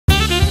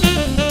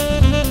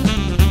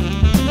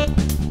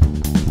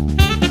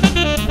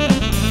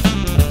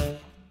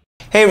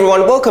Hey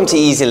everyone, welcome to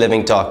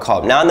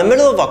eZeLiving.com. Now in the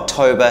middle of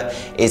October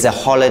is a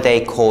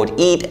holiday called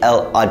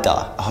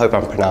Adha. I hope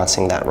I'm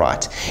pronouncing that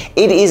right.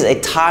 It is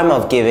a time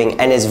of giving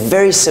and is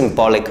very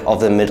symbolic of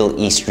the Middle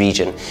East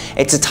region.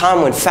 It's a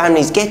time when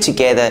families get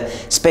together,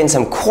 spend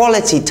some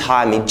quality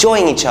time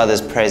enjoying each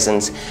other's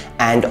presence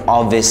and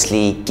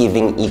obviously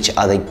giving each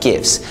other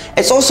gifts.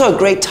 It's also a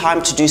great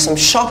time to do some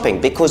shopping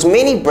because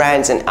many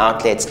brands and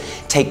outlets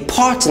take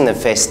part in the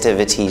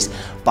festivities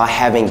by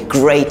having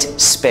great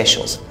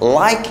specials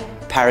like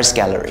Paris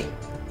Gallery.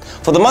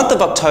 For the month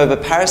of October,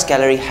 Paris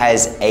Gallery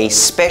has a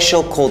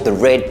special called the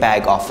Red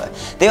Bag offer.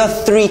 There are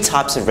three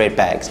types of red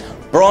bags: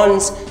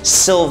 bronze,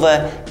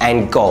 silver,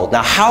 and gold.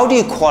 Now, how do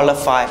you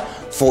qualify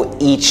for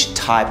each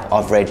type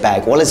of red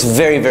bag? Well, it's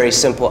very, very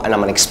simple, and I'm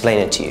going to explain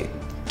it to you.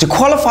 To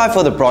qualify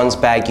for the bronze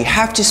bag, you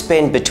have to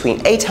spend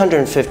between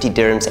 850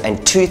 dirhams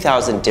and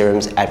 2,000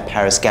 dirhams at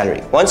Paris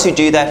Gallery. Once you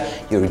do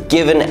that, you're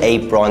given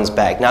a bronze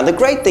bag. Now, the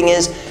great thing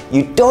is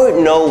you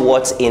don't know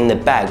what's in the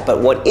bag, but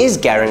what is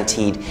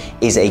guaranteed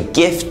is a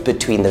gift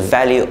between the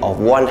value of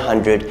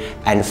 100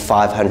 and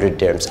 500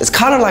 dirhams. It's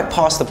kind of like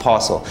pass the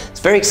parcel. It's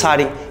very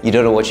exciting. You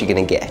don't know what you're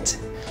going to get.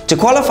 To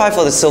qualify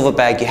for the silver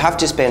bag, you have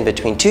to spend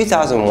between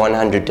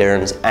 2,100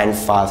 dirhams and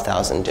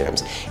 5,000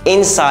 dirhams.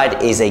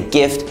 Inside is a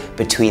gift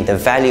between the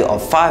value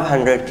of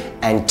 500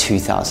 and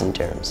 2,000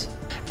 dirhams.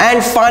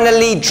 And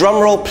finally,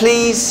 drumroll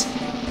please,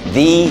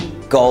 the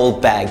gold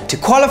bag. To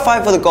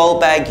qualify for the gold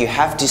bag, you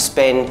have to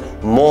spend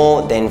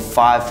more than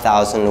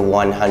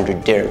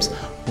 5,100 dirhams.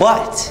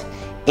 But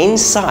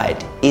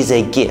inside is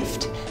a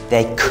gift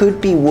that could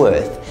be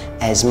worth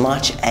as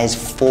much as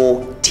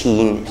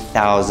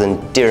 14,000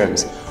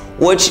 dirhams.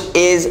 Which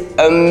is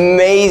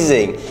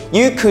amazing.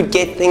 You could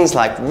get things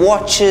like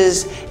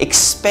watches,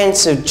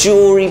 expensive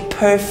jewelry,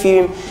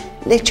 perfume.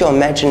 Let your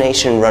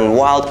imagination run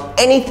wild.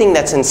 Anything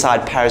that's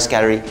inside Paris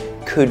Gallery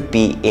could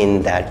be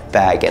in that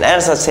bag. And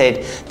as I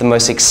said, the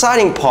most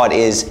exciting part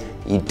is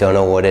you don't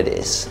know what it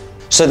is.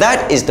 So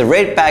that is the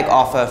red bag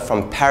offer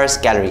from Paris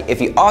Gallery. If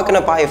you are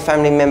gonna buy a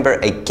family member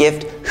a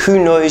gift, who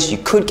knows, you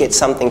could get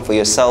something for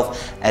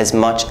yourself as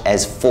much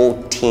as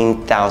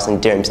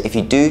 14,000 dirhams. If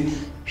you do,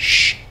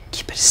 shh.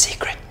 Keep it a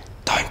secret.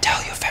 Don't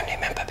tell your family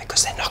member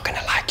because they're not going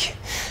to like you.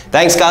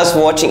 Thanks guys for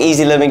watching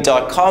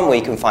eZeLiving.com, where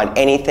you can find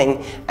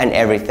anything and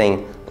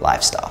everything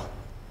lifestyle.